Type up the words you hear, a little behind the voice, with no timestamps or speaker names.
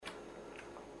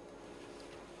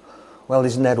Well,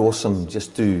 isn't that awesome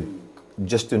just to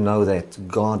know that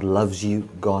God loves you,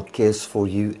 God cares for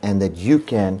you, and that you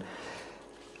can,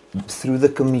 through the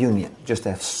communion, just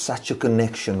have such a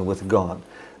connection with God,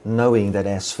 knowing that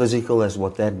as physical as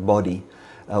what that body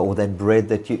or that bread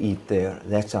that you eat there,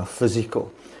 that's how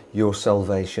physical your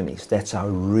salvation is. That's how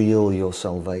real your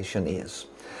salvation is.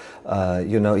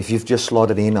 If you've just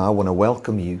slotted in, I want to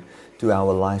welcome you to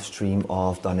our live stream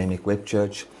of Dynamic Web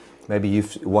Church. Maybe you're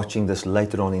watching this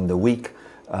later on in the week.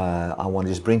 I want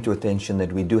to just bring to attention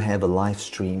that we do have a live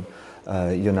stream,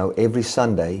 every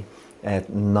Sunday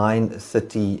at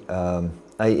 9:30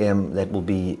 a.m. That will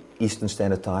be Eastern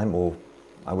Standard Time, or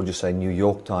I would just say New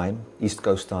York time, East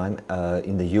Coast time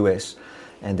in the US,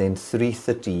 and then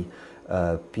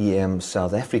 3:30 p.m.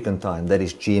 South African time. That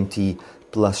is GMT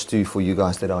 +2 for you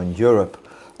guys that are in Europe.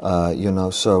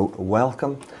 So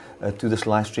welcome to this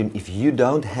live stream. If you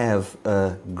don't have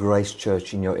a Grace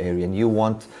Church in your area and you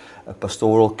want a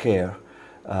pastoral care,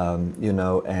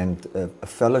 and a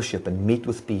fellowship and meet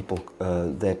with people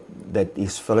that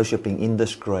is fellowshipping in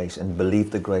this grace and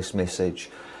believe the grace message,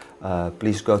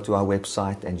 please go to our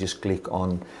website and just click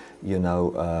on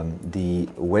the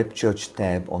Web Church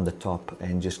tab on the top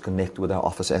and just connect with our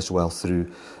office as well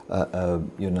through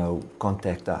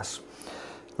contact us.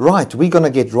 Right, we're going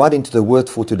to get right into the word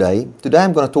for today. Today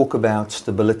I'm going to talk about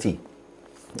stability.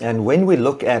 And when we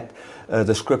look at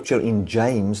the scripture in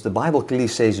James, the Bible clearly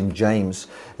says in James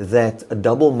that a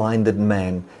double-minded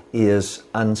man is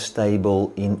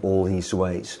unstable in all his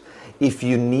ways. If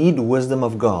you need wisdom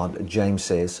of God, James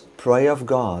says, pray of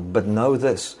God, but know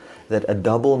this, that a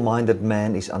double-minded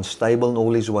man is unstable in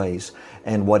all his ways,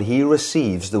 and what he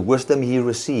receives, the wisdom he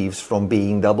receives from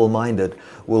being double-minded,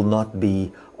 will not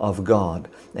be of God.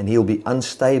 And he'll be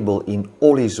unstable in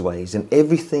all his ways. In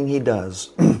everything he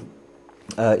does,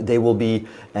 there will be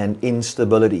an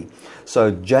instability.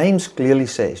 So James clearly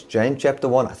says, James chapter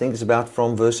 1, I think it's about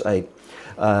from verse 8,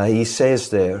 he says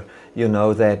there,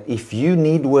 that if you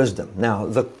need wisdom. Now,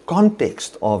 the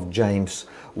context of James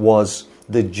was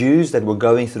the Jews that were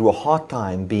going through a hard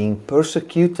time being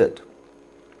persecuted,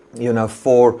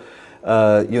 for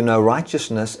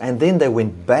righteousness, and then they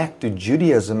went back to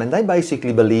Judaism, and they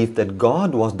basically believed that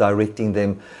God was directing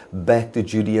them back to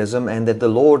Judaism, and that the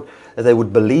Lord, they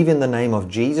would believe in the name of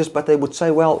Jesus, but they would say,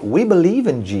 well, we believe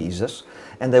in Jesus,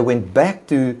 and they went back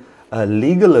to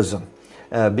legalism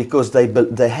because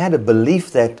they had a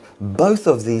belief that both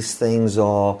of these things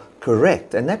are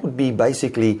correct, and that would be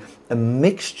basically a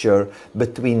mixture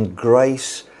between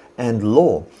grace and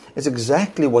law. It's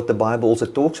exactly what the Bible also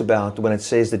talks about when it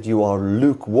says that you are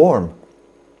lukewarm.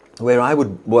 Where I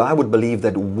would believe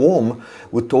that warm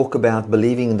would talk about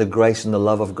believing in the grace and the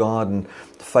love of God and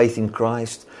faith in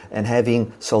Christ and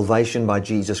having salvation by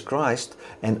Jesus Christ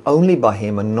and only by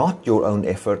Him and not your own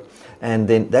effort. And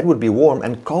then that would be warm,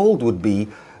 and cold would be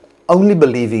only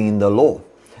believing in the law.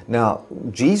 Now,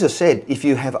 Jesus said, if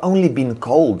you have only been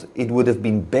cold, it would have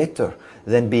been better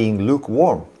than being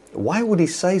lukewarm. Why would He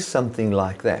say something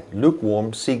like that?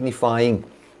 Lukewarm signifying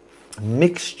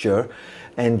mixture,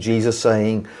 and Jesus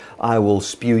saying, I will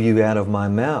spew you out of my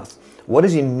mouth. What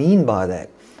does He mean by that?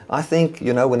 I think,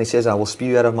 when He says, I will spew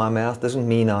you out of my mouth, doesn't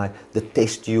mean I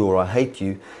detest you or I hate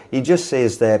you. He just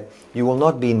says that you will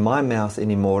not be in my mouth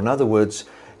anymore. In other words,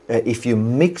 if you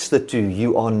mix the two,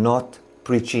 you are not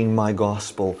preaching my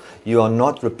gospel. You are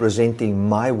not representing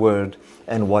my word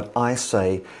and what I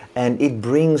say, and it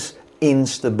brings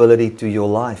instability to your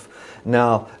life.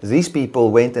 Now, these people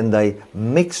went and they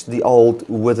mixed the old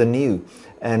with the new.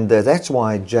 And that's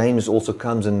why James also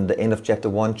comes in the end of chapter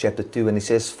 1, chapter 2, and he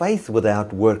says, faith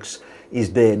without works is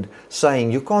dead,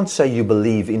 saying you can't say you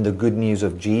believe in the good news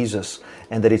of Jesus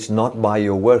and that it's not by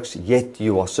your works, yet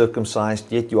you are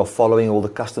circumcised, yet you are following all the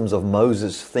customs of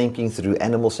Moses, thinking through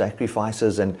animal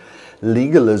sacrifices and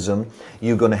legalism,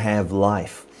 you're going to have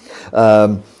life.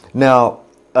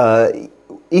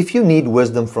 If you need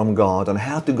wisdom from God on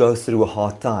how to go through a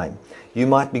hard time, you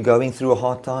might be going through a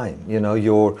hard time. You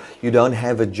don't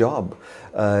have a job.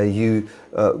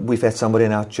 We've had somebody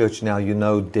in our church now,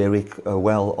 Derek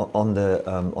well on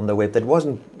the web that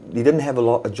he didn't have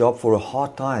a job for a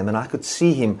hard time, and I could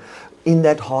see him in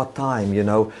that hard time.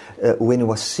 When he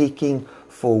was seeking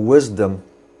for wisdom.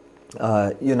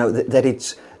 That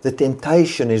it's the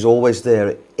temptation is always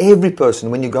there. Every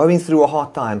person, when you're going through a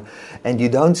hard time and you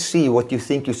don't see what you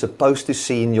think you're supposed to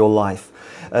see in your life,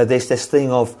 there's this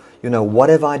thing of, what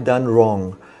have I done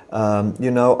wrong? I'm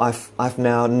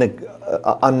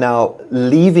now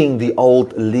leaving the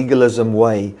old legalism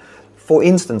way. For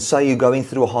instance, say you're going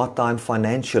through a hard time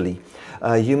financially.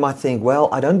 You might think, well,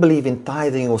 I don't believe in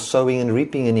tithing or sowing and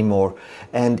reaping anymore.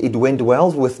 And it went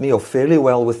well with me, or fairly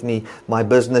well with me, my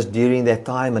business during that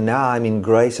time. And now I'm in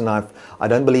grace, and I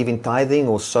don't believe in tithing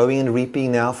or sowing and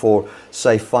reaping now for,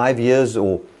 say, 5 years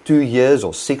or 2 years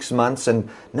or 6 months. And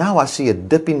now I see a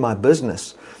dip in my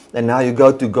business. And now you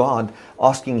go to God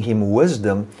asking Him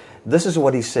wisdom. This is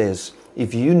what He says.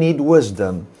 If you need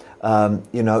wisdom,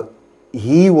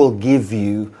 He will give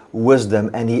you wisdom,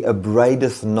 and He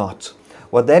upbraideth not.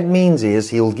 What that means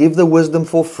is He'll give the wisdom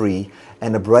for free,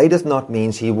 and upbraideth not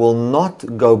means He will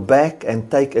not go back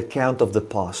and take account of the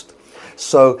past.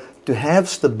 So to have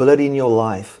stability in your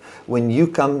life, when you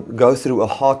go through a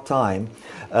hard time,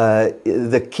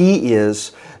 the key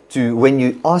is to, when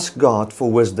you ask God for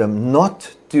wisdom,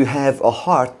 not to have a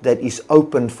heart that is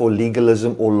open for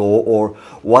legalism or law, or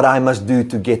what I must do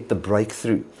to get the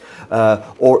breakthrough.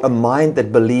 Or a mind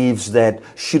that believes that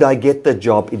should I get the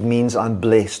job, it means I'm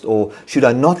blessed, or should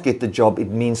I not get the job, it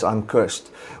means I'm cursed.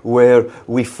 Where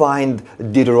we find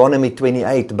Deuteronomy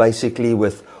 28 basically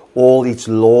with all its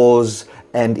laws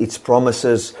and its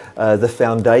promises, the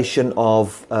foundation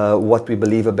of what we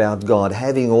believe about God,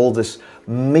 having all this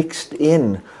mixed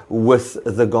in with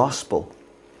the gospel.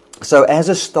 So as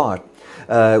a start,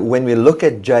 when we look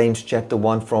at James chapter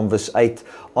 1 from verse 8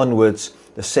 onwards,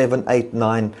 the 7, 8,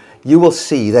 9, you will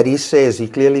see that he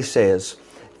clearly says,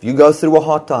 if you go through a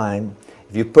hard time,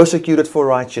 if you're persecuted for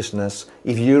righteousness,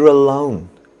 if you're alone,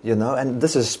 and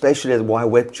this is especially why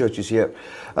Web Church is here.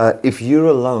 If you're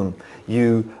alone,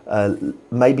 you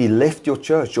maybe left your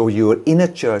church, or you're in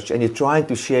a church and you're trying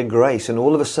to share grace, and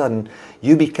all of a sudden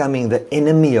you're becoming the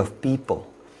enemy of people.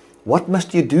 What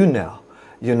must you do now?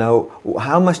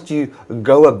 How must you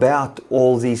go about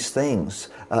all these things?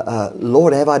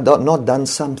 Lord, have I not done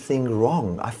something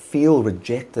wrong? I feel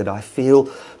rejected. I feel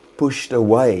pushed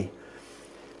away.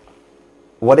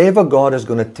 Whatever God is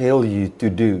going to tell you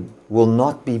to do will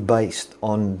not be based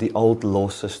on the old law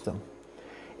system.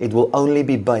 It will only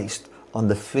be based on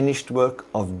the finished work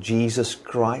of Jesus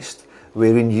Christ,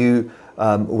 wherein you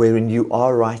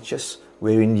are righteous,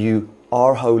 wherein you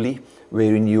are holy,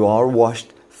 wherein you are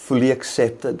washed, fully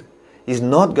accepted. He's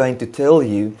not going to tell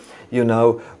you,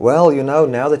 now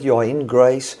that you are in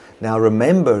grace, now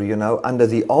remember, under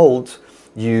the old,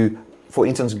 you, for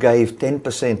instance, gave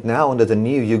 10%. Now under the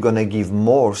new, you're going to give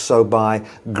more. So by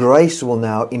grace will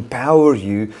now empower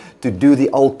you to do the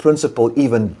old principle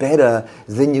even better.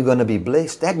 Then you're going to be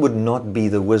blessed. That would not be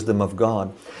the wisdom of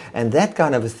God. And that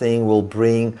kind of a thing will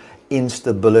bring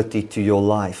instability to your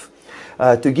life.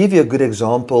 To give you a good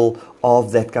example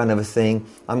of that kind of a thing,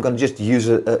 I'm going to just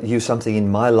use something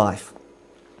in my life.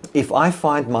 If I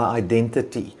find my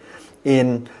identity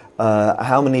in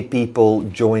how many people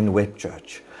join Web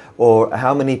Church, or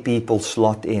how many people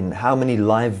slot in, how many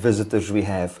live visitors we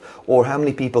have, or how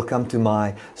many people come to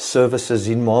my services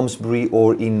in Malmesbury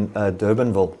or in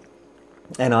Durbanville,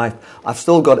 and I've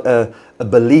still got a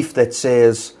belief that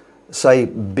says, say,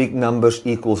 big numbers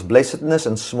equals blessedness,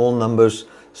 and small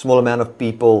amount of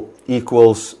people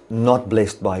equals not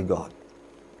blessed by God.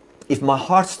 If my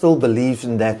heart still believes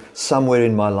in that somewhere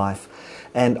in my life,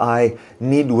 and I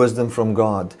need wisdom from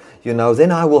God,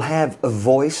 then I will have a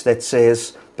voice that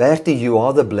says, Bertie, you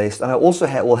are the blessed. And I also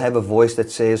will have a voice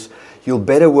that says, you'll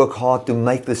better work hard to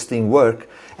make this thing work.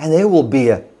 And there will be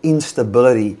an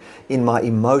instability in my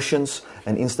emotions,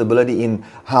 an instability in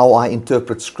how I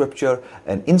interpret Scripture,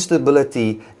 an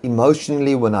instability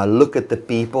emotionally when I look at the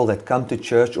people that come to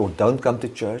church or don't come to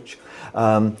church.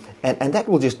 And that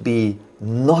will just be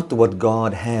not what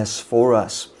God has for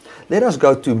us. Let us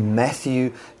go to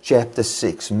Matthew chapter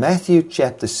 6. Matthew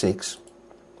chapter 6.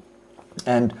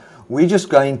 And we're just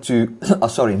going to,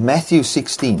 Matthew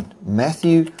 16.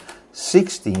 Matthew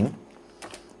 16.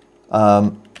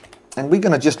 And we're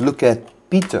going to just look at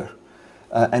Peter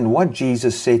and what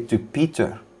Jesus said to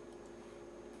Peter.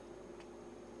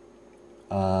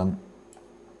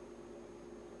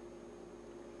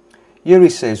 Here he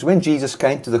says, when Jesus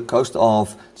came to the coast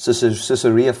of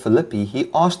Caesarea Philippi,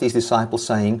 he asked his disciples,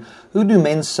 saying, who do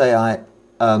men say I,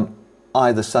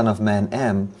 the Son of Man,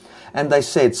 am? And they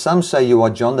said, some say you are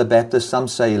John the Baptist, some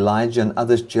say Elijah, and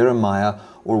others Jeremiah,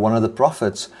 or one of the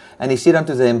prophets. And he said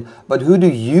unto them, but who do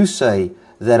you say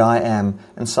that I am?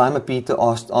 And Simon Peter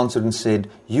answered and said,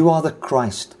 you are the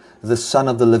Christ, the Son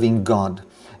of the living God.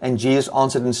 And Jesus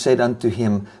answered and said unto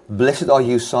him, blessed are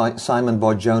you, Simon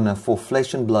Bar-Jonah, for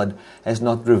flesh and blood has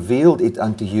not revealed it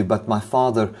unto you, but my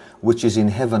Father which is in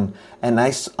heaven. And I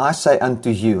say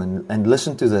unto you, and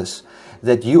listen to this,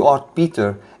 that you are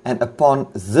Peter, and upon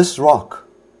this rock.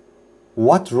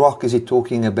 What rock is he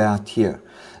talking about here?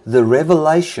 the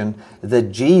revelation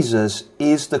that Jesus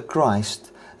is the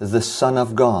Christ, the Son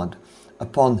of God.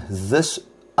 Upon this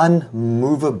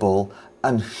unmovable,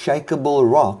 unshakable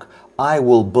rock, I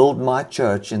will build my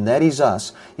church, and that is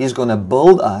us. He's going to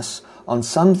build us on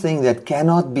something that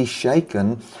cannot be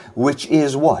shaken, which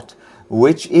is what?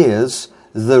 Which is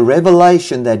the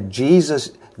revelation that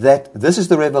Jesus, that this is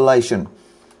the revelation.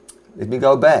 Let me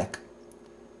go back.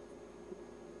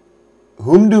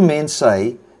 Whom do men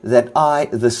say that I,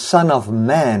 the Son of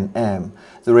Man, am?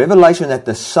 The revelation that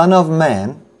the Son of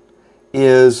Man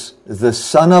is the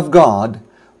Son of God,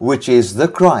 which is the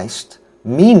Christ,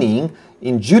 meaning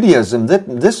in Judaism,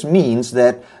 this means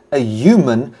that a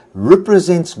human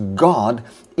represents God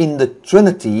in the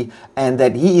Trinity, and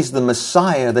that He is the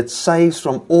Messiah that saves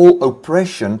from all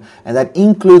oppression, and that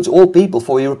includes all people,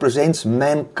 for He represents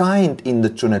mankind in the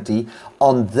Trinity.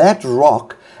 On that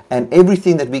rock, and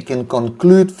everything that we can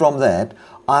conclude from that,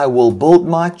 I will build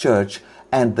my church,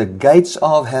 and the gates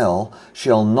of hell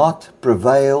shall not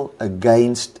prevail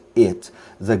against it.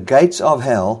 The gates of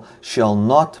hell shall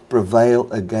not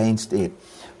prevail against it.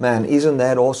 Man, isn't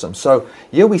that awesome? So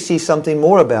here we see something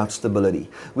more about stability.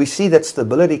 We see that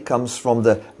stability comes from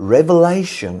the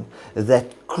revelation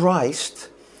that Christ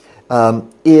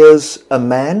is a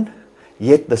man,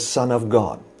 yet the Son of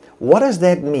God. What does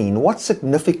that mean? What's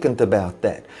significant about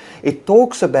that? It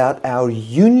talks about our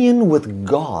union with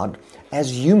God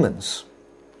as humans.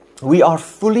 We are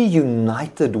fully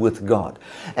united with God.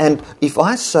 And if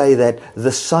I say that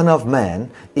the Son of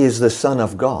Man is the Son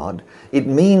of God, it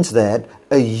means that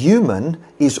a human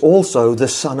is also the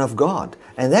Son of God.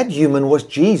 And that human was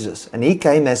Jesus. And He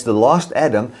came as the last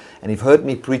Adam, and you've heard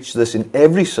me preach this in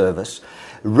every service,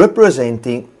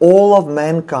 representing all of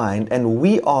mankind, and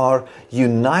we are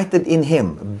united in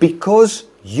Him. Because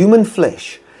human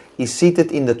flesh is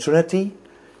seated in the Trinity,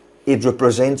 it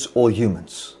represents all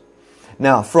humans.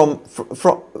 Now, from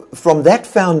that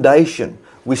foundation,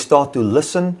 we start to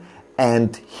listen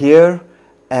and hear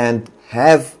and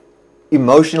have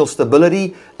emotional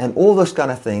stability and all those kind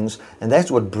of things, and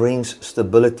that's what brings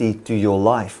stability to your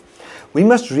life. We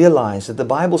must realize that the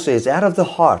Bible says, out of the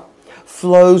heart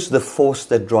flows the force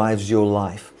that drives your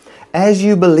life. As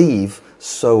you believe,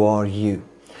 so are you.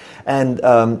 And,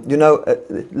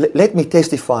 let me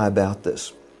testify about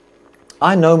this.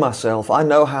 I know myself. I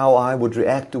know how I would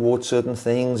react towards certain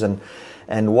things, and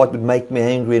what would make me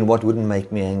angry and what wouldn't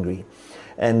make me angry.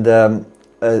 And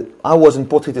I was in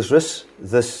Potgietersrus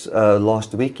this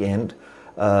last weekend,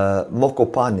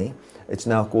 Mokopane. It's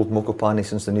now called Mokopane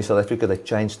since the New South Africa, they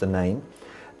changed the name.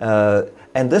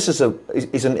 And this is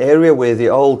an area where the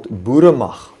old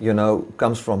Boeremag,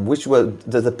 comes from, which were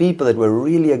the people that were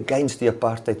really against the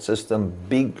apartheid system,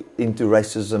 big into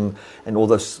racism and all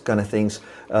those kind of things,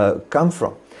 come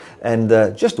from. And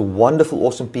just wonderful,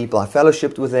 awesome people. I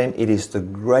fellowshipped with them. It is the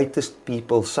greatest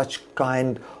people, such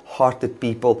kind-hearted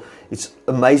people. It's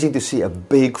amazing to see a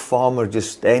big farmer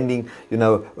just standing, a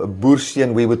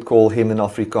boerseun, we would call him in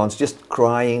Afrikaans, just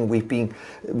crying, weeping,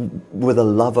 with the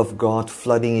love of God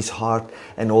flooding his heart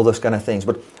and all those kind of things.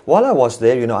 But while I was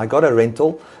there, I got a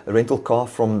rental car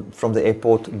from the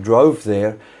airport, drove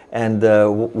there, and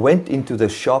went into the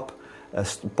shop,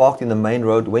 parked in the main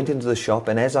road, went into the shop,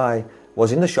 and as I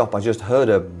was in the shop, I just heard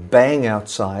a bang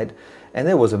outside, and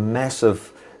there was a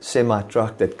massive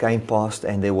semi-truck that came past,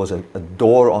 and there was a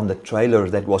door on the trailer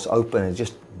that was open and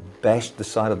just bashed the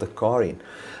side of the car in.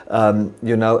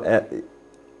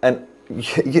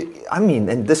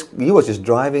 He was just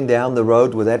driving down the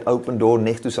road with that open door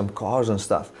next to some cars and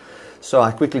stuff. So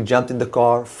I quickly jumped in the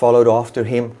car, followed after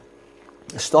him,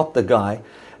 stopped the guy,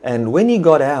 and when he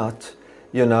got out,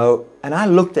 and I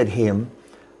looked at him,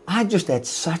 I just had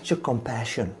such a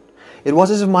compassion. It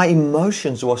was as if my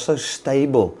emotions were so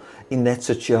stable in that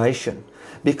situation.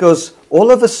 Because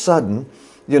all of a sudden,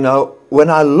 when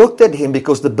I looked at him,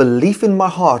 because the belief in my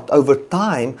heart, over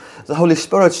time, the Holy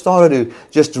Spirit started to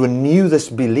just renew this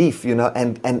belief,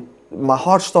 and my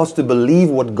heart starts to believe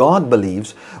what God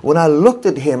believes. When I looked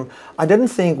at him, I didn't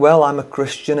think, well, I'm a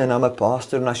Christian and I'm a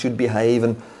pastor and I should behave,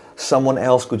 and someone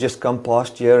else could just come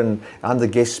past here and I'm the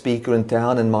guest speaker in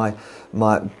town and my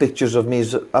pictures of me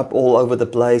is up all over the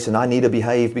place and I need to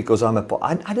behave because I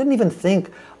didn't even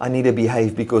think I need to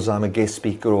behave because I'm a guest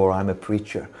speaker or I'm a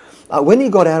preacher. When he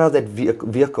got out of that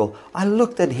vehicle, I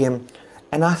looked at him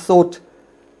and I thought,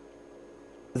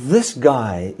 this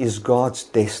guy is God's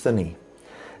destiny.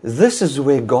 This is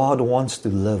where God wants to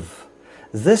live.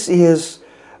 This is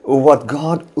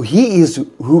He is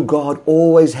who God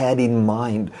always had in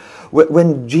mind.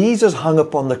 When Jesus hung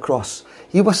upon the cross,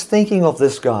 He was thinking of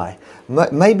this guy.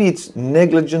 Maybe it's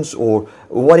negligence or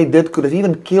what he did could have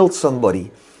even killed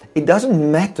somebody. it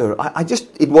doesn't matter.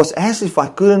 It was as if I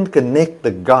couldn't connect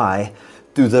the guy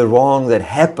to the wrong that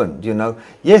happened, you know.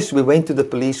 Yes, we went to the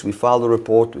police, we filed a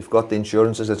report, we've got the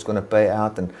insurances that's going to pay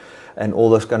out and all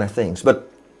those kind of things.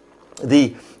 But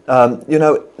the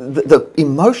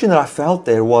emotion that I felt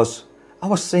there was, I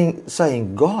was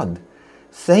saying, God,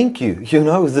 thank you. You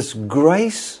know, this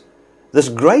grace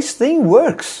thing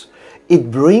works.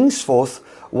 It brings forth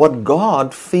what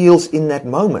God feels in that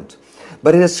moment.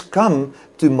 But it has come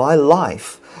to my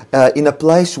life in a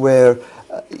place where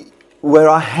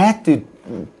I had to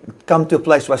come to a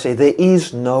place where I say, there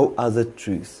is no other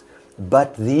truth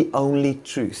but the only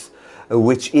truth,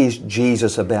 which is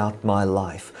Jesus about my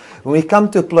life. When we come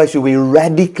to a place where we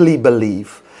radically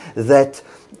believe that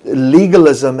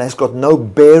legalism has got no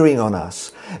bearing on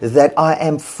us, that I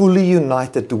am fully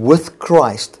united with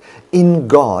Christ in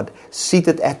God,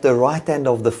 seated at the right hand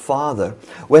of the Father,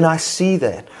 when I see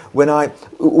that, when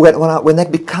that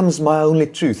becomes my only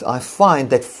truth, I find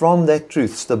that from that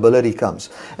truth stability comes.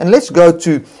 And let's go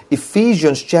to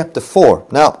Ephesians chapter 4.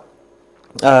 Now,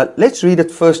 let's read it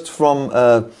first from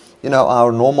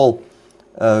our normal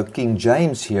King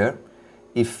James here.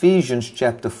 Ephesians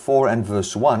chapter 4 and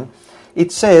verse 1.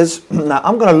 It says, now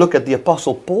I'm going to look at the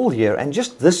Apostle Paul here and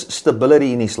just this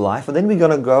stability in his life, and then we're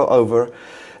going to go over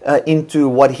into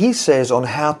what he says on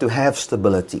how to have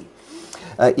stability.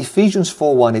 Ephesians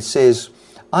 4:1, it says,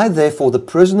 I therefore, the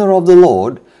prisoner of the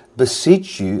Lord,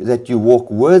 beseech you that you walk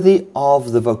worthy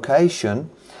of the vocation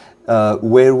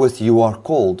wherewith you are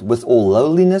called, with all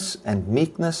lowliness and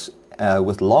meekness,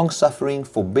 with long suffering,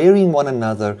 forbearing one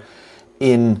another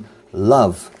in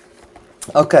love.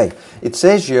 Okay, it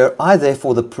says here, I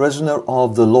therefore, the prisoner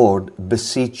of the Lord,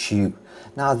 beseech you.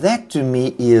 Now that to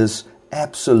me is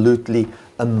absolutely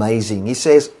amazing. He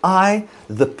says, I,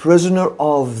 the prisoner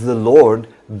of the Lord,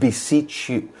 beseech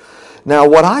you. Now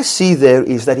what I see there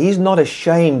is that he's not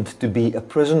ashamed to be a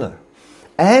prisoner.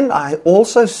 And I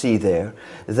also see there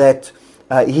that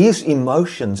his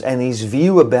emotions and his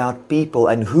view about people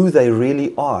and who they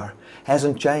really are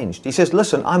hasn't changed. He says,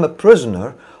 listen, I'm a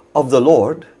prisoner of the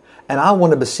Lord, and I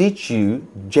want to beseech you,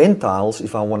 Gentiles,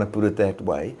 if I want to put it that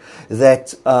way,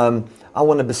 that I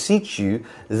want to beseech you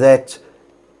that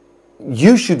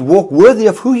you should walk worthy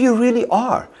of who you really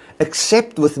are.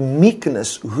 Accept with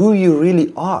meekness who you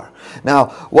really are. Now,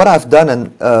 what I've done,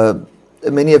 and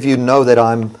many of you know that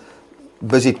I'm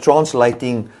busy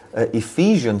translating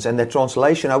Ephesians, and that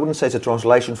translation, I wouldn't say it's a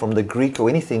translation from the Greek or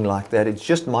anything like that. It's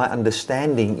just my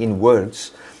understanding in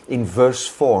words, in verse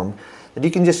form. And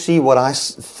you can just see what I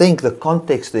think the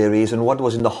context there is and what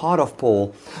was in the heart of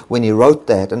Paul when he wrote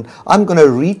that. And I'm going to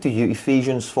read to you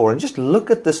Ephesians 4 and just look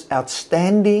at this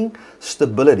outstanding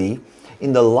stability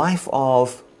in the life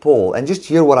of Paul and just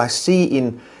hear what I see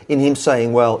in him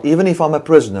saying, well, even if I'm a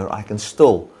prisoner, I can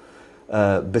still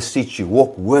beseech you,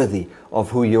 walk worthy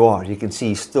of who you are. You can see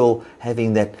he's still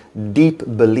having that deep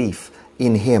belief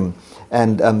in him.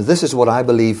 And this is what I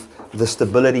believe the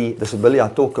stability I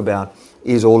talk about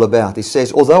is all about. He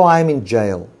says, although I am in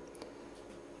jail,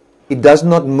 it does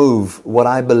not move what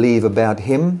I believe about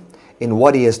him in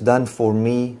what he has done for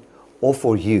me or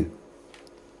for you.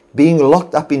 Being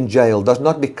locked up in jail does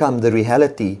not become the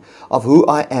reality of who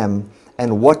I am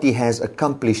and what he has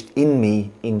accomplished in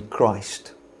me in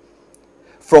Christ.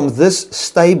 From this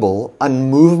stable,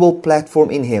 unmovable platform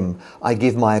in him, I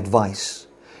give my advice.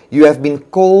 You have been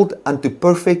called unto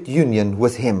perfect union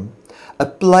with him, a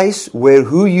place where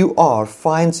who you are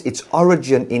finds its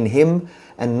origin in him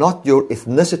and not your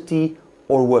ethnicity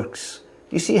or works.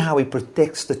 You see how he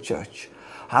protects the church?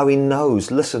 How he knows,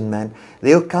 listen man,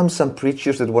 there'll come some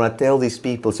preachers that want to tell these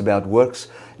people it's about works,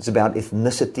 it's about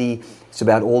ethnicity, it's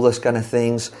about all those kind of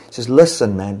things. He says,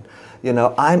 listen man,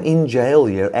 I'm in jail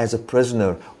here as a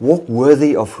prisoner. Walk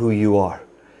worthy of who you are.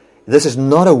 This is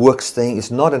not a works thing,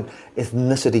 it's not an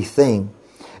ethnicity thing.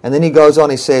 And then he goes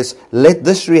on, he says, let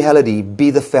this reality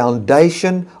be the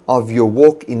foundation of your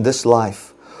walk in this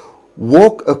life.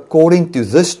 Walk according to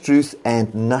this truth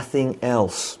and nothing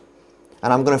else.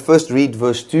 And I'm going to first read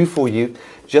verse 2 for you,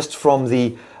 just from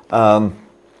the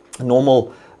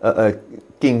normal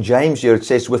King James here. It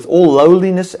says, with all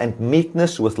lowliness and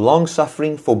meekness, with long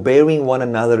suffering, forbearing one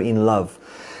another in love.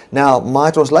 Now, my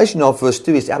translation of verse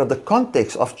 2 is out of the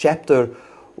context of chapter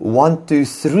 1, 2,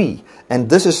 3. And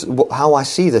this is how I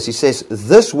see this. He says,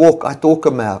 this walk I talk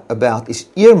about is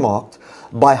earmarked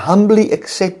by humbly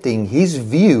accepting his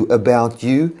view about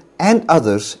you and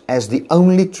others as the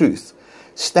only truth,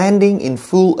 standing in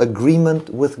full agreement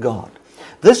with God.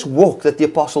 This walk that the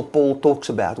Apostle Paul talks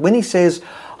about, when he says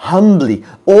humbly,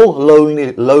 all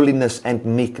lowliness and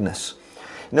meekness.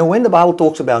 When the Bible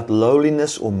talks about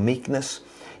lowliness or meekness,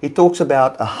 He talks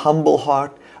about a humble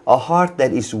heart, a heart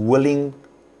that is willing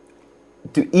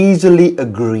to easily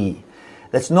agree.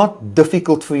 That's not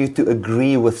difficult for you to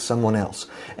agree with someone else.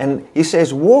 And he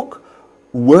says, walk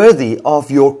worthy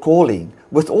of your calling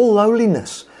with all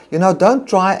lowliness. You know, don't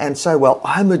try and say, well,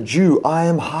 I'm a Jew, I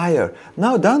am higher.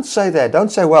 No, don't say that. Don't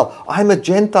say, well, I'm a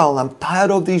Gentile, I'm tired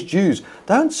of these Jews.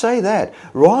 Don't say that.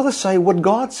 Rather say what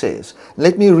God says.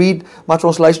 Let me read my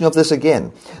translation of this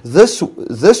again. This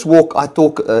walk I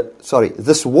talk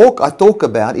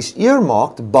about is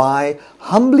earmarked by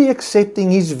humbly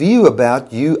accepting His view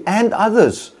about you and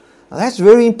others. Now, that's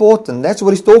very important. That's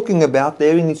what He's talking about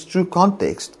there in its true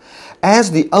context.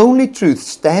 As the only truth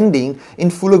standing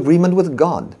in full agreement with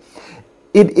God.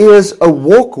 It is a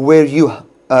walk where you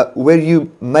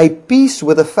make peace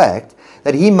with the fact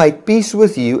that He made peace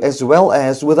with you as well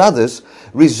as with others,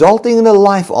 resulting in a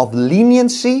life of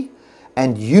leniency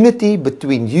and unity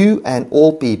between you and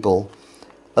all people.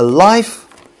 A life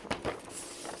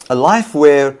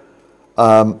where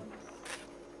the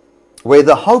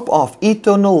hope of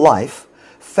eternal life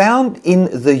found in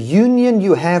the union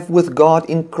you have with God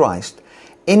in Christ,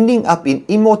 ending up in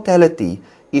immortality,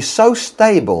 is so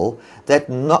stable that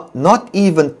not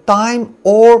even time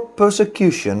or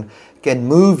persecution can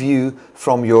move you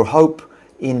from your hope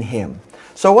in Him.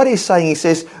 So what he's saying, he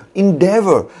says,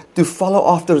 endeavor to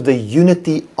follow after the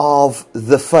unity of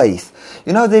the faith.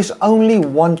 You know, there's only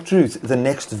one truth, the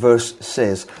next verse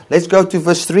says. Let's go to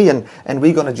verse 3 and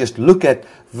we're going to just look at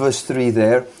verse 3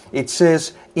 there. It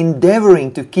says,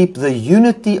 endeavoring to keep the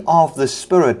unity of the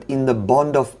Spirit in the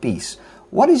bond of peace.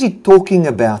 What is he talking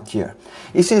about here?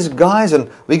 He says, guys, and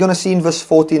we're going to see in verse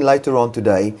 14 later on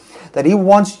today, that he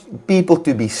wants people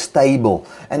to be stable.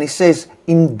 And he says,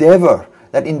 endeavor.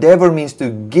 That endeavor means to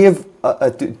give,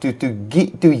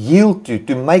 to yield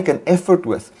to make an effort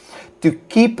with, to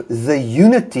keep the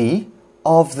unity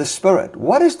of the Spirit.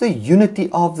 What is the unity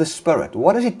of the Spirit?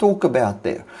 What does he talk about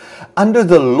there? Under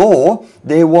the law,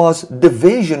 there was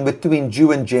division between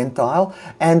Jew and Gentile,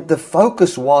 and the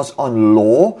focus was on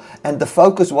law, and the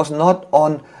focus was not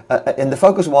on and the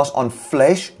focus was on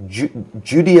flesh,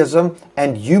 Judaism,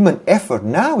 and human effort.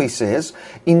 Now he says,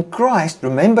 in Christ,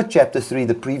 remember chapter 3,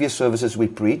 the previous services we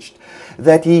preached,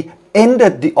 that He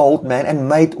ended the old man and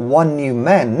made one new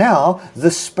man. Now,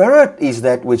 the Spirit is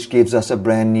that which gives us a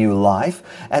brand new life.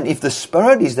 And if the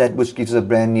Spirit is that which gives a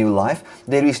brand new life,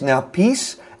 there is now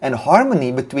peace and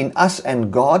harmony between us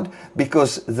and God,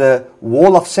 because the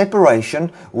wall of separation,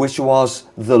 which was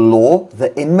the law,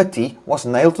 the enmity, was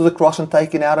nailed to the cross and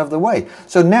taken out of the way.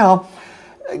 So now,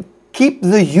 keep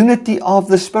the unity of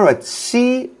the Spirit.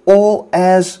 See all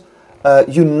as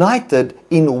united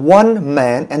in one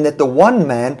man, and that the one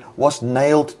man was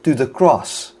nailed to the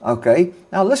cross. Okay?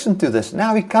 Now listen to this.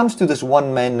 Now he comes to this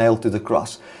one man nailed to the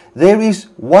cross. There is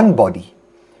one body,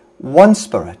 one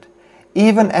Spirit,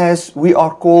 even as we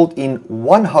are called in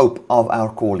one hope of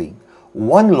our calling,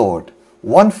 one Lord,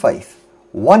 one faith,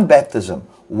 one baptism,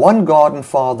 one God and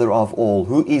Father of all,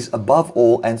 who is above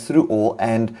all and through all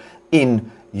and in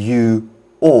you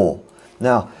all.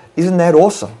 Now, isn't that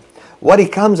awesome? What he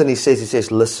comes and he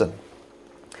says, listen.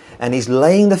 And he's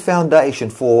laying the foundation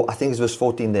for, I think it's verse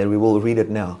 14 there, we will read it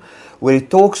now, where he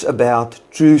talks about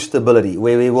true stability,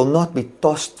 where we will not be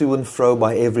tossed to and fro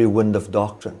by every wind of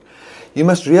doctrine. You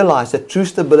must realize that true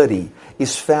stability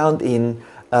is found in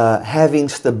having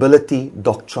stability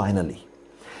doctrinally.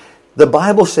 The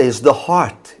Bible says the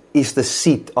heart is the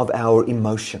seat of our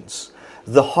emotions.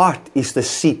 The heart is the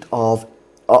seat of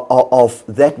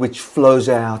that which flows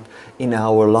out in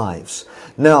our lives.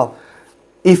 Now,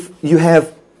 if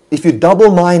you're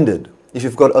double-minded, if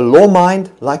you've got a law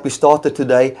mind, like we started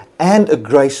today, and a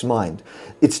grace mind,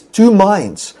 it's two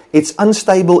minds. It's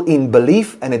unstable in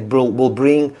belief, and it will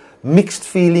bring mixed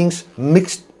feelings,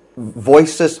 mixed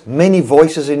voices, many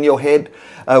voices in your head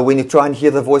when you try and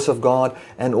hear the voice of God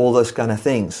and all those kind of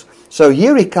things. So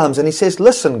here he comes and he says,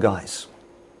 listen guys.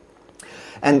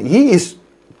 And he is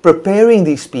preparing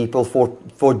these people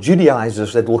for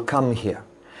Judaizers that will come here.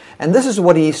 And this is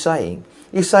what he is saying.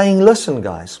 He's saying, listen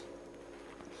guys,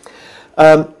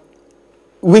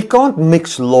 we can't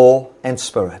mix law and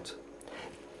Spirit.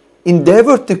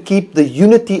 Endeavor to keep the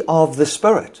unity of the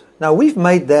Spirit. Now we've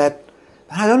made that,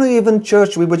 I don't know, even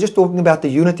church, we were just talking about the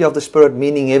unity of the Spirit,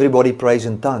 meaning everybody prays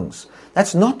in tongues.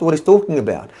 That's not what he's talking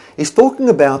about. He's talking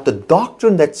about the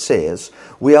doctrine that says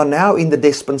we are now in the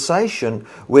dispensation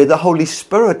where the Holy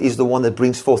Spirit is the one that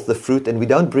brings forth the fruit, and we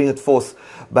don't bring it forth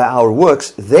by our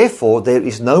works. Therefore, there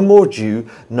is no more Jew,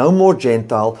 no more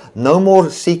Gentile, no more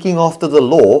seeking after the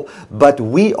law, but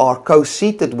we are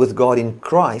co-seated with God in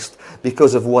Christ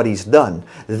because of what he's done.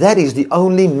 That is the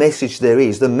only message there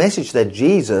is. The message that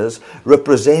Jesus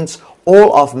represents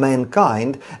all of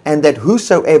mankind, and that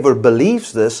whosoever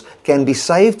believes this can be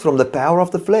saved from the power of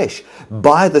the flesh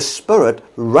by the Spirit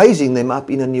raising them up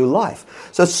in a new life.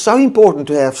 So it's so important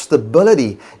to have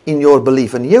stability in your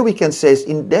belief. And here we can say,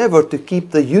 endeavor to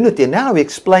keep the unity. And now he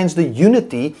explains the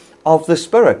unity of the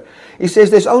Spirit. He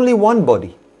says there's only one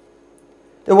body.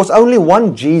 There was only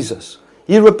one Jesus.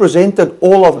 He represented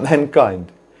all of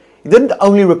mankind. He didn't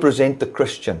only represent the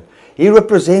Christian. He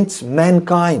represents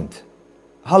mankind.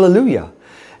 Hallelujah.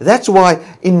 That's why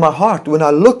in my heart, when I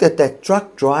looked at that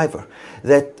truck driver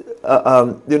that,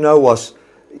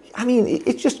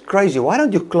 it's just crazy. Why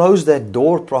don't you close that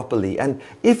door properly? And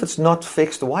if it's not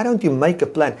fixed, why don't you make a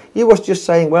plan? He was just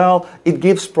saying, well, it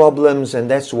gives problems and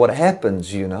that's what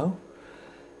happens,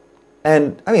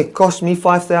 And it cost me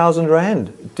 5,000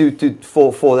 rand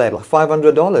for that, like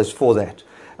 $500 for that,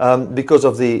 because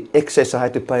of the excess I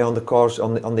had to pay on the cars,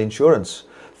 on the insurance.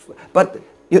 But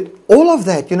all of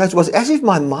that, it was as if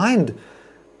my mind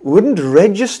wouldn't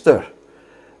register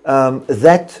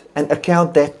that and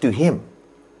account that to him.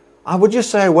 I would just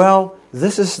say, well,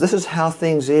 this is how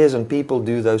things is, and people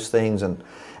do those things, and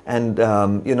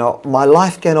my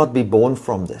life cannot be born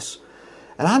from this.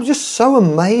 And I'm just so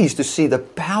amazed to see the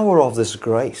power of this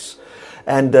grace,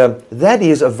 and that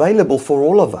is available for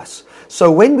all of us. So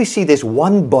when we see this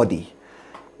one body,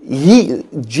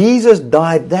 Jesus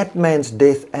died that man's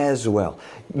death as well.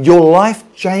 Your life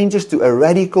changes to a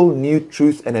radical new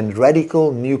truth and a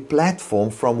radical new platform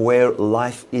from where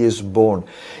life is born.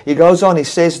 He goes on, he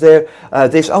says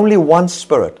there's only one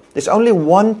Spirit. There's only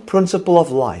one principle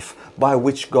of life by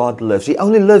which God lives. He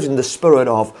only lives in the spirit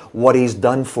of what He's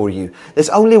done for you. There's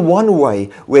only one way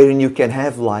wherein you can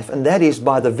have life, and that is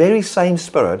by the very same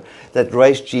Spirit that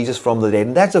raised Jesus from the dead.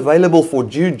 And that's available for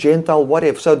Jew, Gentile,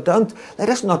 whatever. So let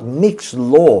us not mix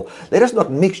law. Let us not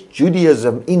mix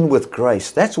Judaism in with grace.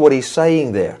 That's what he's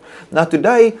saying there. Now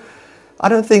today, I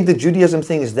don't think the Judaism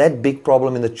thing is that big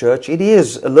problem in the church. It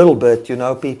is a little bit,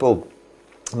 people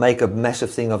make a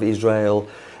massive thing of Israel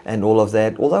and all of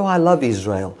that. Although I love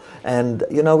Israel, and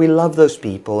we love those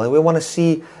people, and we want to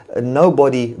see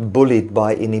nobody bullied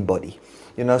by anybody.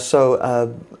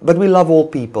 But we love all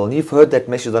people. And you've heard that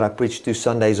message that I preached 2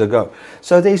 Sundays ago.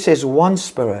 So there says one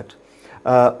Spirit,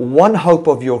 one hope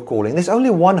of your calling. There's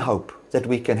only one hope that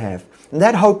we can have. And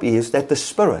that hope is that the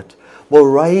Spirit will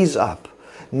raise up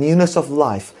newness of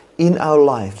life in our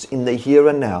lives, in the here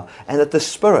and now, and that the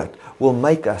Spirit will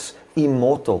make us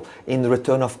immortal in the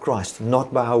return of Christ,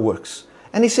 not by our works.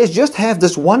 And he says, just have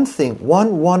this one thing,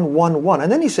 one.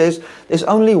 And then he says, there's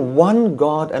only one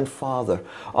God and Father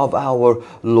of our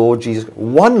Lord Jesus.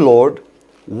 One Lord,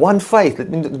 one faith. Let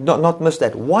me not miss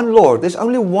that. One Lord. There's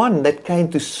only one that came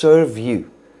to serve you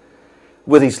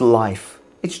with His life.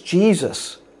 It's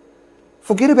Jesus.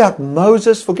 Forget about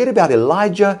Moses, forget about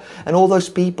Elijah and all those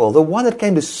people. The one that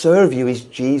came to serve you is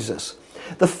Jesus.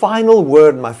 The final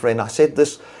word, my friend, I said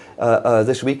this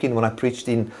this weekend when I preached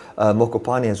in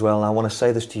Mokopane as well, and I want to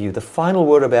say this to you. The final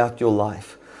word about your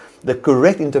life, the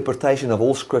correct interpretation of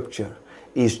all Scripture,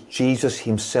 is Jesus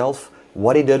Himself,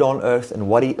 what He did on earth and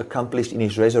what He accomplished in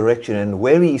His resurrection, and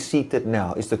where He is seated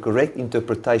now is the correct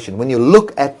interpretation. When you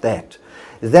look at that,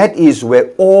 that is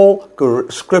where all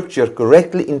Scripture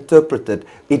correctly interpreted,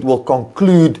 it will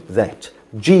conclude that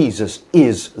Jesus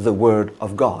is the Word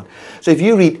of God. So if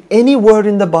you read any word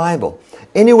in the Bible,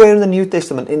 anywhere in the New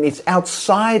Testament, and it's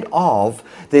outside of,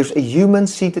 there's a human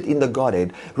seated in the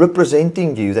Godhead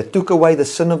representing you, that took away the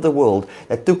sin of the world,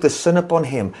 that took the sin upon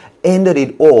Him, ended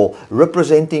it all,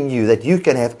 representing you, that you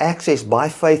can have access by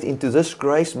faith into this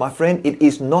grace. My friend, it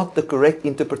is not the correct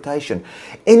interpretation.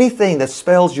 Anything that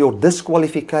spells your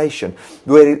disqualification,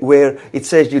 where it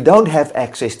says you don't have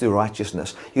access to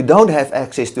righteousness, you don't have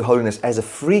access to holiness as a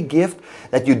free gift,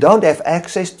 that you don't have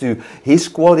access to His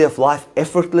quality of life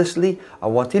effortlessly, I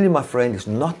want to tell you, my friend, it's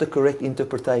not the correct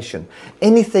interpretation.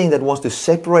 Anything that wants to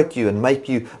separate you and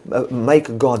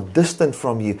make God distant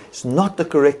from you, it's not the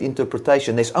correct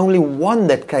interpretation. There's only one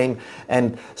that came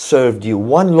and served you,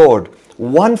 one Lord,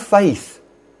 one faith.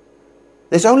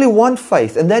 There's only one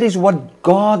faith, and that is what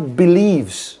God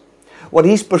believes, what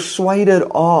He's persuaded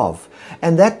of.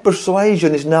 And that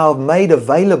persuasion is now made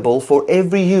available for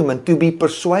every human to be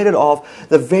persuaded of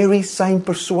the very same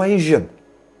persuasion.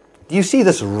 Do you see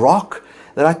this rock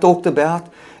that I talked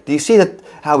about? Do you see that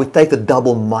how we take the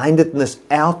double-mindedness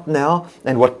out now,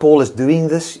 and what Paul is doing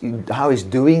this, how he's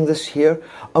doing this here?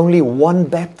 Only one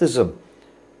baptism.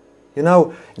 You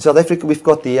know, in South Africa we've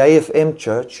got the AFM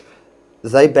church.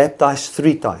 They baptize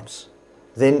 3 times.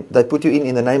 Then they put you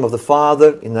in the name of the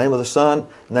Father, in the name of the Son,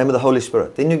 in the name of the Holy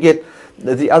Spirit. Then you get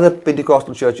the other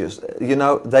Pentecostal churches. You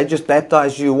know, they just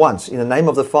baptize you once in the name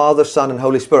of the Father, Son, and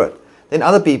Holy Spirit. Then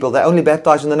other people, they only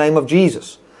baptize in the name of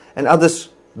Jesus. And others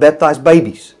baptize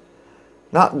babies.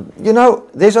 Now, you know,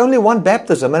 there's only one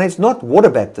baptism, and it's not water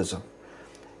baptism.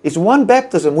 It's one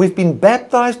baptism. We've been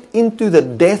baptized into the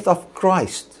death of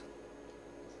Christ,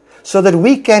 so that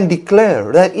we can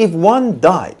declare that if one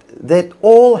died, that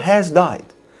all has died.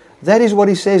 That is what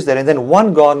he says there. And then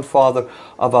one God and Father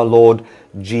of our Lord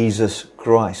Jesus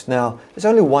Christ. Now, there's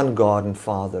only one God and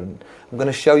Father. And I'm going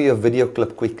to show you a video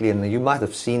clip quickly, and you might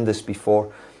have seen this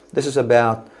before. This is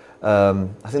about, I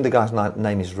think the guy's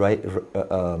name is Ray.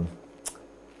 Can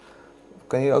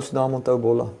you also naam onthou,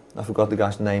 Bola? I forgot the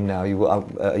guy's name now. You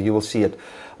will see it.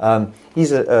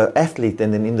 He's an athlete,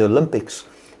 and then in the Olympics,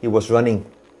 he was running.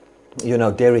 You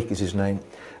know, Derek is his name.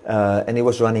 And he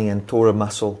was running and tore a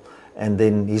muscle. And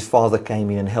then his father came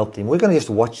in and helped him. We're going to just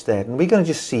watch that. And we're going to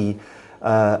just see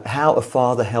how a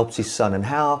father helps his son. And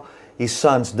how his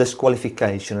son's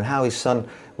disqualification. And how his son,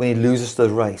 when he loses the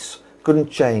race, couldn't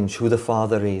change who the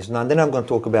father is. Now, and then I'm going to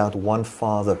talk about one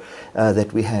father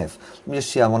that we have. Let me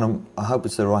just see. I hope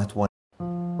it's the right one.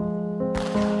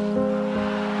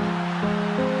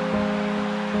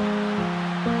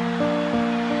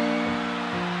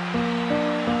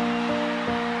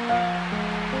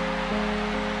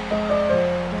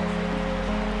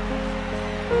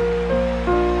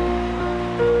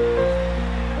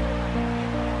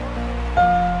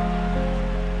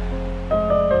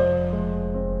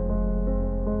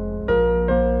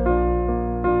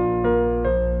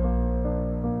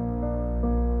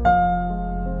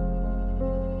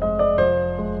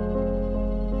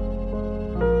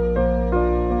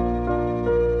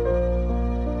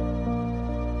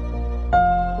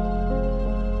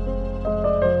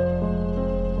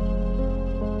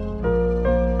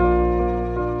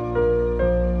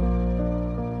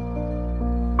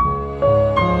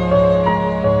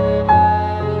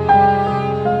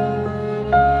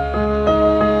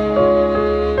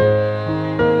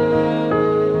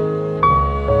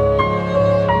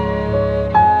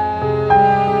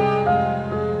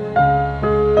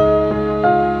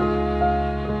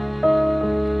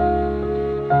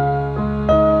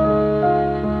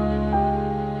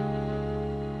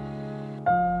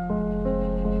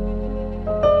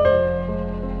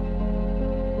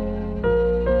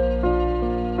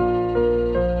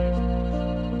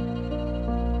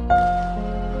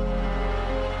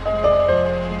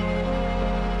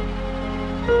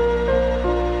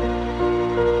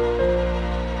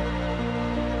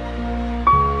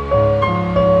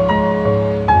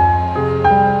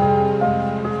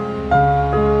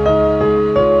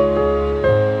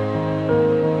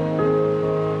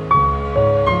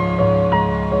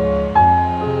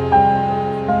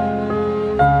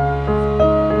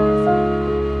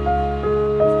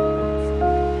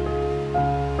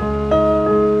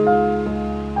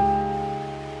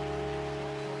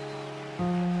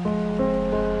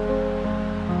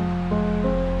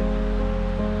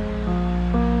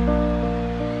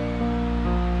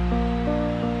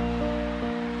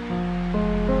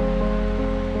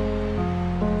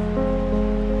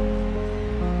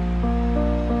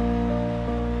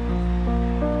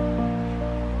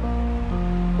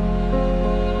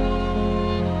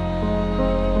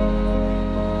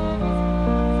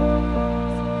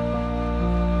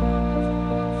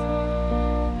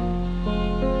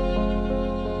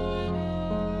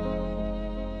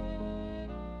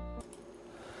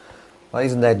 Well,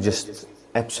 isn't that just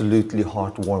absolutely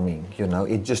heartwarming? You know,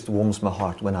 it just warms my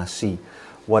heart when I see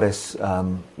what has,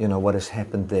 what has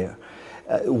happened there.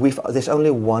 There's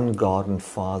only one God and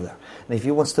Father. And if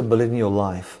you want stability in your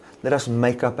life, let us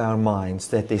make up our minds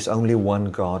that there's only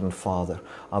one God and Father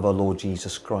of our Lord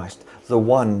Jesus Christ. The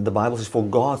one, the Bible says, for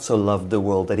God so loved the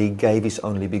world that He gave His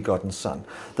only begotten Son.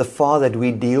 The Father that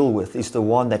we deal with is the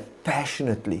one that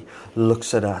passionately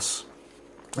looks at us,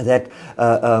 that's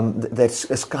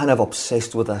kind of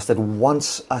obsessed with us, that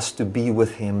wants us to be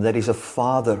with Him, that is a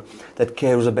Father that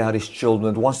cares about His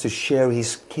children, that wants to share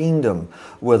His kingdom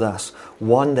with us.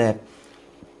 One that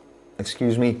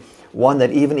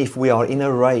even if we are in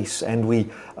a race and we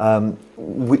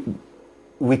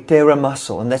tear a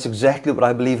muscle, and that's exactly what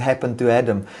I believe happened to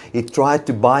Adam. He tried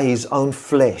to by his own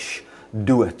flesh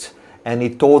do it, and he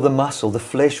tore the muscle. The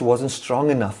flesh wasn't strong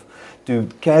enough to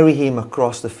carry him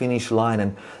across the finish line.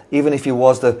 And even if he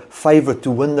was the favorite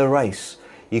to win the race,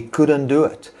 he couldn't do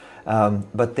it.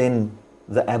 But then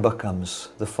the Abba comes,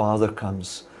 the Father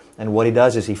comes. And what he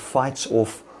does is he fights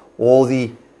off all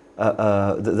the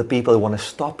people who want to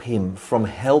stop him from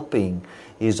helping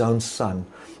his own son.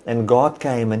 And God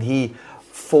came and he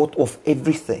fought off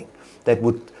everything that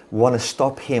would want to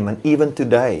stop him. And even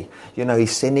today,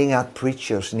 he's sending out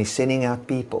preachers and he's sending out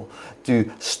people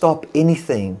to stop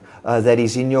anything that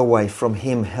is in your way from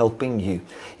him helping you.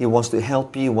 He wants to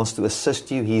help you, he wants to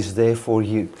assist you, he's there for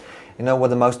you. What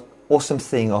the most awesome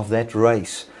thing of that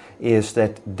race is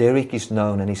that Derek is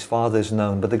known and his father is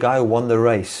known, but the guy who won the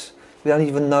race, we don't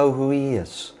even know who he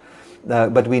is.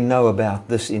 But we know about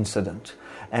this incident.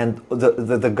 And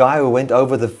the guy who went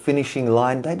over the finishing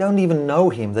line, they don't even know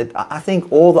him. I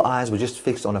think all the eyes were just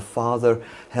fixed on a father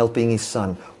helping his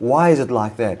son. Why is it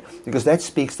like that? Because that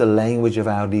speaks the language of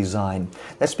our design.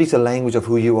 That speaks the language of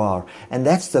who you are. And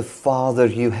that's the Father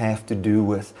you have to do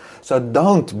with. So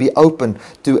don't be open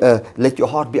to, let your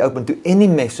heart be open to any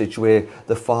message where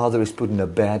the Father is put in a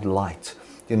bad light.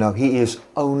 He is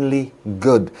only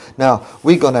good. Now,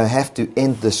 we're going to have to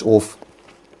end this off.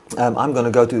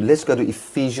 Let's go to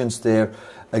Ephesians there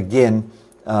again,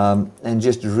 and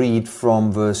just read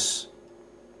from verse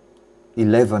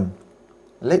 11.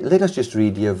 Let us just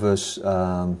read here verse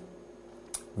 8.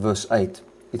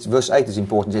 Verse 8 is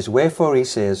important. It says, wherefore he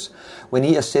says, when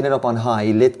he ascended up on high,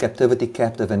 he led captivity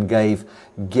captive and gave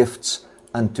gifts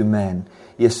unto man.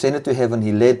 He ascended to heaven,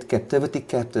 he led captivity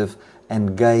captive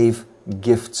and gave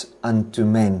gifts unto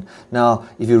men. Now,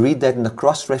 if you read that in the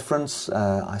cross-reference,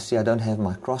 I see I don't have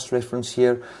my cross-reference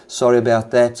here. Sorry about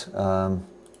that.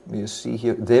 You see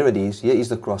here, there it is. Here is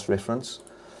the cross-reference.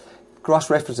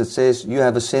 Cross-reference, it says, you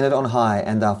have ascended on high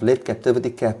and have led captivity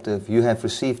captive. You have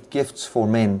received gifts for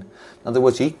men. In other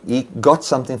words, he got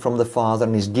something from the Father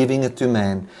and is giving it to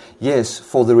man. Yes,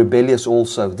 for the rebellious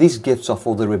also. These gifts are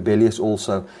for the rebellious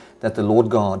also, that the Lord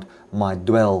God might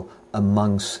dwell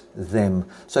amongst them.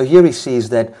 So here he says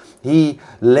that he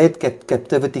led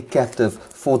captivity captive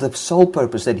for the sole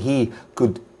purpose that he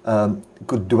could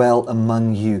dwell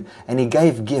among you. And he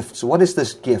gave gifts. What is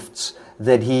this gifts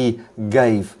that he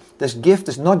gave? This gift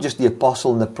is not just the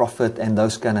apostle and the prophet and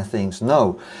those kind of things.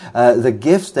 No. The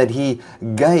gifts that he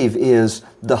gave is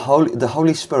the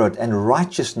Holy Spirit and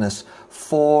righteousness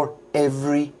for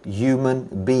every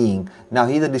human being. Now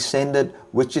he that descended,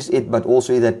 which is it, but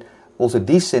also he that also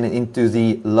descended into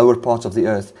the lower parts of the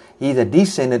earth. He that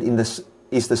descended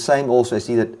is the same also as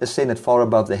he that ascended far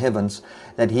above the heavens,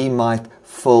 that he might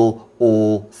fill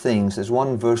all things. There's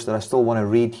one verse that I still want to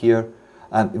read here,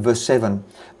 verse 7.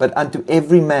 But unto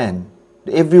every man,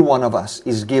 every one of us,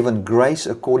 is given grace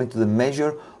according to the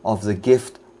measure of the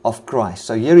gift of Christ.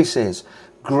 So here he says,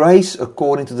 grace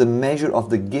according to the measure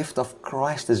of the gift of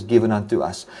Christ is given unto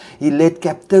us. He led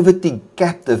captivity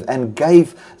captive and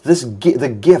gave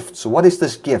the gifts. What is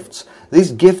this gifts?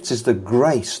 These gifts is the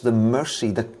grace, the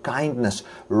mercy, the kindness.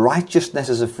 Righteousness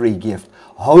is a free gift.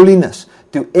 Holiness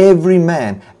to every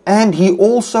man. And he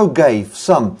also gave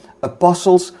some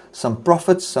apostles, some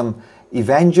prophets, some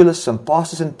evangelists, some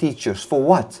pastors and teachers. For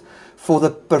what? For the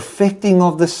perfecting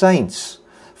of the saints.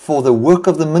 For the work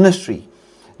of the ministry.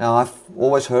 Now, I've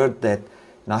always heard that,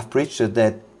 and I've preached it,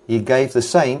 that he gave the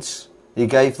saints, he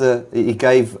gave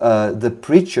the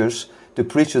preachers to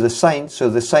preach to the saints, so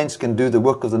the saints can do the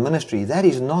work of the ministry. That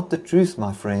is not the truth,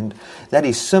 my friend. That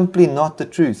is simply not the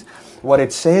truth. What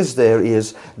it says there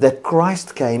is that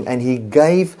Christ came and he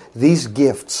gave these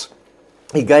gifts.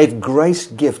 He gave grace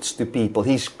gifts to people.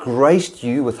 He's graced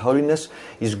you with holiness.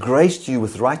 He's graced you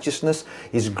with righteousness.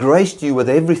 He's graced you with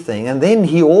everything. And then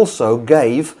he also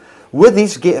gave, with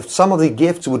these gifts, some of the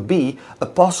gifts would be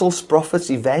apostles, prophets,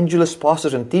 evangelists,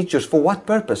 pastors, and teachers. For what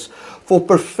purpose? For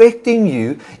perfecting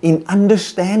you in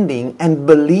understanding and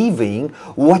believing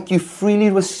what you freely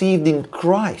received in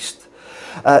Christ.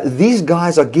 These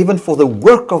guys are given for the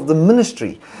work of the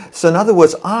ministry. So in other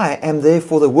words, I am there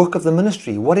for the work of the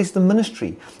ministry. What is the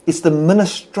ministry? It's the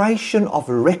ministration of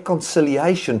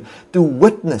reconciliation, to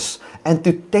witness and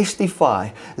to testify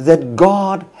that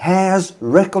God has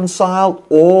reconciled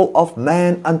all of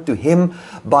man unto him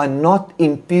by not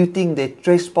imputing their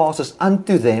trespasses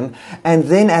unto them, and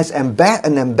then as an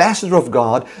ambassador of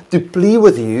God to plead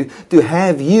with you, to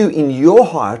have you in your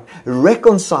heart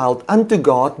reconciled unto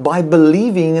God by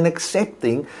believing and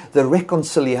accepting the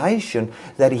reconciliation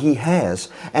that he has,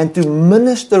 and to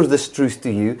minister this truth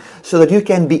to you so that you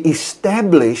can be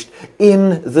established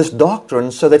in this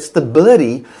doctrine, so that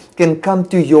stability can come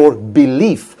to your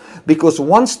belief. Because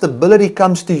once stability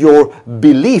comes to your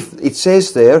belief, it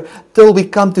says there, till we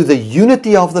come to the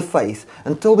unity of the faith,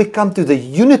 until we come to the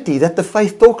unity that the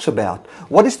faith talks about.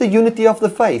 What is the unity of the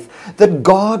faith? That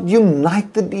God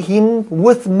united him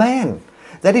with man.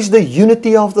 That is the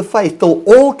unity of the faith, till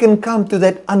all can come to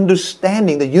that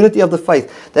understanding, the unity of the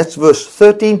faith. That's verse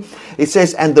 13. It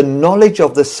says, and the knowledge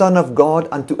of the Son of God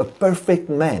unto a perfect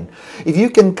man. If you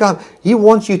can come, He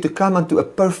wants you to come unto a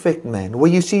perfect man,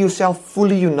 where you see yourself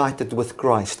fully united with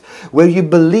Christ, where you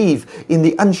believe in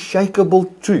the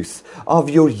unshakable truth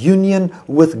of your union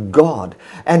with God.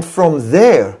 And from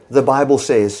there, the Bible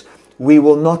says, we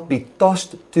will not be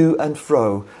tossed to and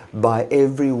fro by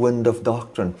every wind of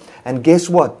doctrine. And guess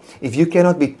what? If you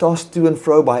cannot be tossed to and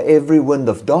fro by every wind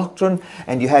of doctrine,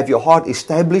 and you have your heart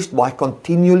established by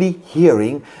continually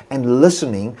hearing and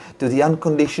listening to the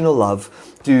unconditional love,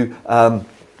 to I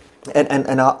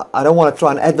don't want to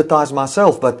try and advertise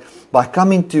myself, but by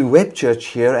coming to Web Church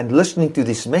here and listening to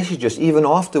these messages, even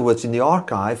afterwards in the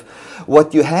archive,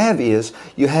 what you have is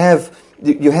you have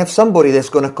somebody that's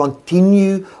going to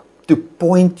continue to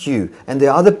point you, and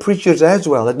there are other preachers as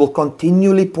well that will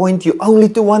continually point you only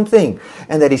to one thing,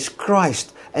 and that is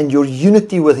Christ and your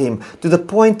unity with Him, to the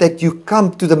point that you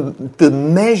come to the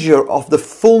measure of the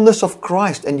fullness of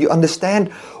Christ, and you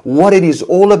understand what it is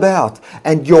all about,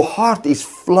 and your heart is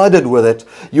flooded with it,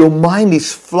 your mind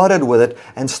is flooded with it,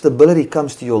 and stability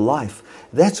comes to your life.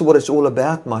 That's what it's all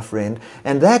about, my friend,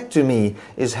 and that to me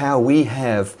is how we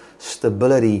have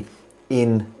stability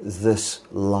in this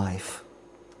life.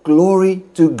 Glory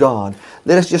to God.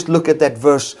 Let us just look at that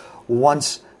verse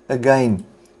once again.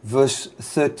 Verse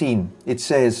 13. It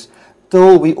says,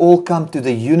 till we all come to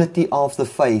the unity of the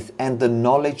faith and the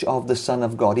knowledge of the Son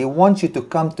of God. He wants you to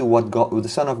come to what the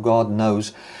Son of God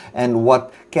knows and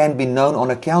what can be known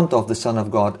on account of the Son of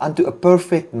God, unto a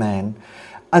perfect man,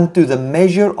 unto the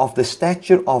measure of the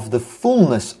stature of the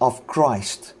fullness of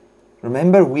Christ.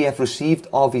 Remember, we have received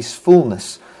of His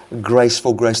fullness. Grace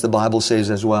for grace, the Bible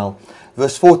says as well.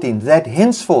 Verse 14, that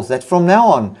henceforth, that from now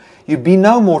on, you be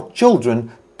no more children,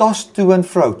 tossed to and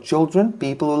fro. Children,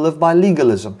 people who live by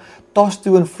legalism, tossed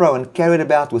to and fro and carried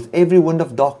about with every wind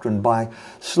of doctrine by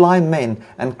sly men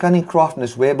and cunning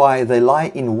craftiness, whereby they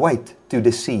lie in wait to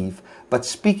deceive. But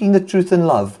speaking the truth in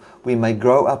love, we may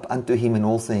grow up unto Him in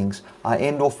all things. I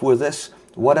end off with this.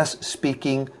 What does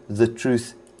speaking the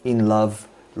truth in love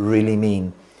really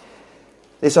mean?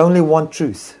 There's only one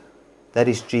truth. That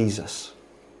is Jesus.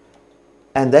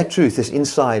 And that truth is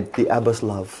inside the Abba's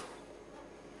love.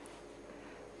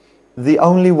 The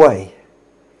only way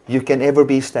you can ever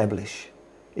be established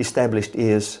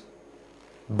is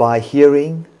by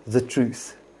hearing the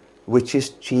truth, which is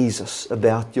Jesus,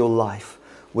 about your life,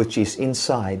 which is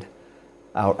inside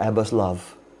our Abba's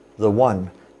love, the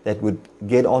one that would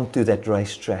get onto that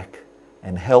racetrack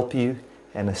and help you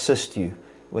and assist you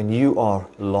when you are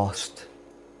lost,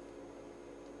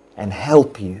 and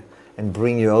help you and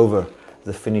bring you over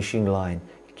the finishing line,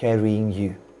 carrying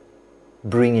you,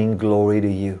 bringing glory to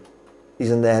you.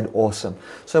 Isn't that awesome?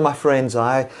 So my friends,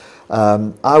 I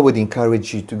would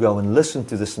encourage you to go and listen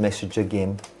to this message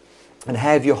again and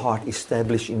have your heart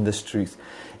established in this truth.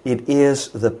 It is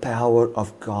the power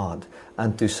of God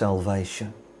unto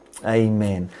salvation.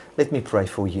 Amen. Let me pray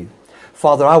for you.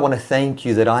 Father, I want to thank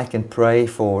you that I can pray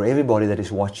for everybody that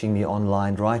is watching me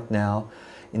online right now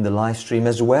in the live stream,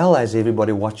 as well as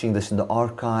everybody watching this in the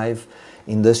archive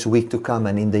in this week to come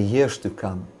and in the years to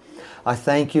come. I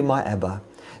thank you, my Abba,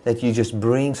 that you just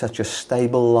bring such a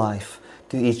stable life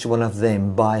to each one of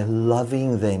them by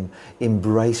loving them,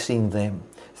 embracing them.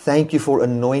 Thank you for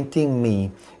anointing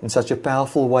me in such a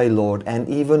powerful way, Lord, and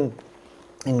even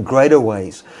in greater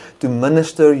ways to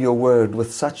minister your word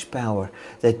with such power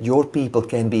that your people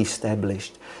can be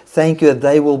established. Thank you that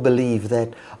they will believe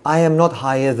that I am not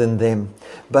higher than them,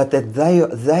 but that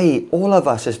they, all of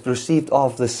us, have received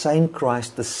of the same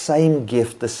Christ, the same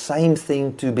gift, the same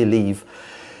thing to believe.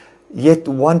 Yet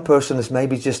one person is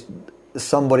maybe just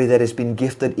somebody that has been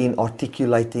gifted in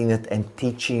articulating it and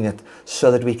teaching it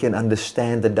so that we can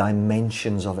understand the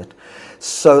dimensions of it.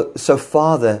 So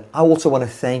Father, I also want to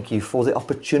thank you for the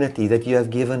opportunity that you have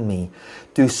given me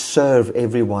to serve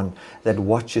everyone that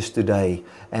watches today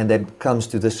and that comes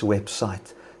to this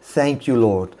website. Thank you,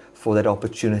 Lord, for that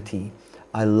opportunity.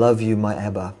 I love you, my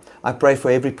Abba. I pray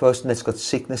for every person that's got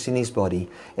sickness in his body,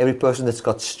 every person that's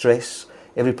got stress,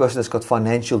 every person that's got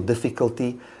financial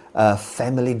difficulty,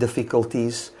 family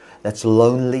difficulties, that's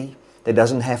lonely, that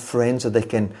doesn't have friends that they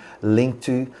can link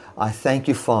to. I thank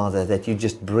you, Father, that you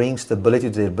just bring stability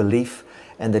to their belief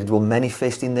and that it will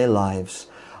manifest in their lives.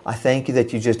 I thank you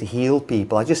that you just heal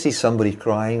people. I just see somebody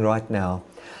crying right now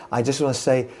I just want to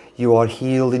say you are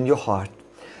healed in your heart.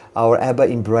 Our Abba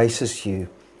embraces you.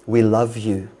 We love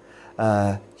you.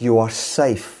 You are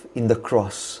safe in the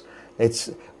cross.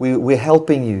 We're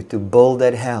helping you to build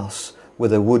that house where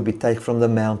the wood we take from the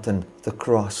mountain, the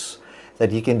cross,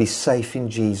 that you can be safe in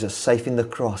Jesus, safe in the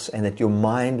cross, and that your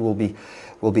mind will be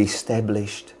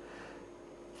established.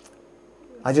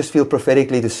 I just feel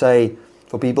prophetically to say,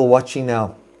 for people watching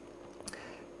now,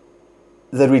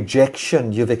 the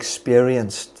rejection you've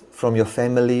experienced from your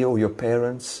family or your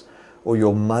parents or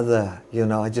your mother,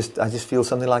 I just feel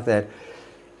something like that,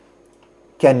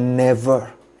 can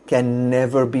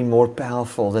never be more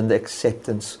powerful than the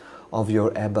acceptance of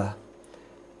your Abba.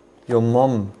 Your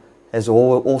mom has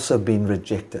also been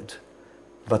rejected,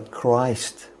 but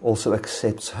Christ also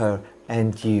accepts her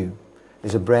and you.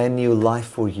 There's a brand new life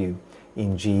for you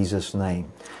in Jesus'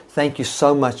 name. Thank you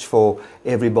so much for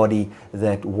everybody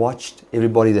that watched,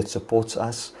 everybody that supports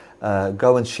us.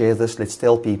 Go and share this. Let's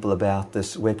tell people about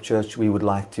this web church. We would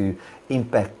like to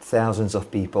impact thousands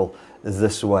of people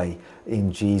this way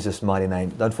in Jesus' mighty name.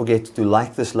 Don't forget to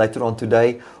like this later on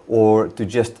today, or to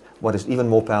just, what is even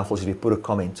more powerful is if you put a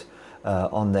comment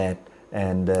on that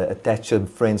and attach a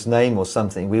friend's name or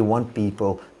something. We want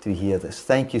people to hear this.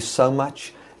 Thank you so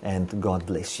much, and God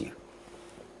bless you.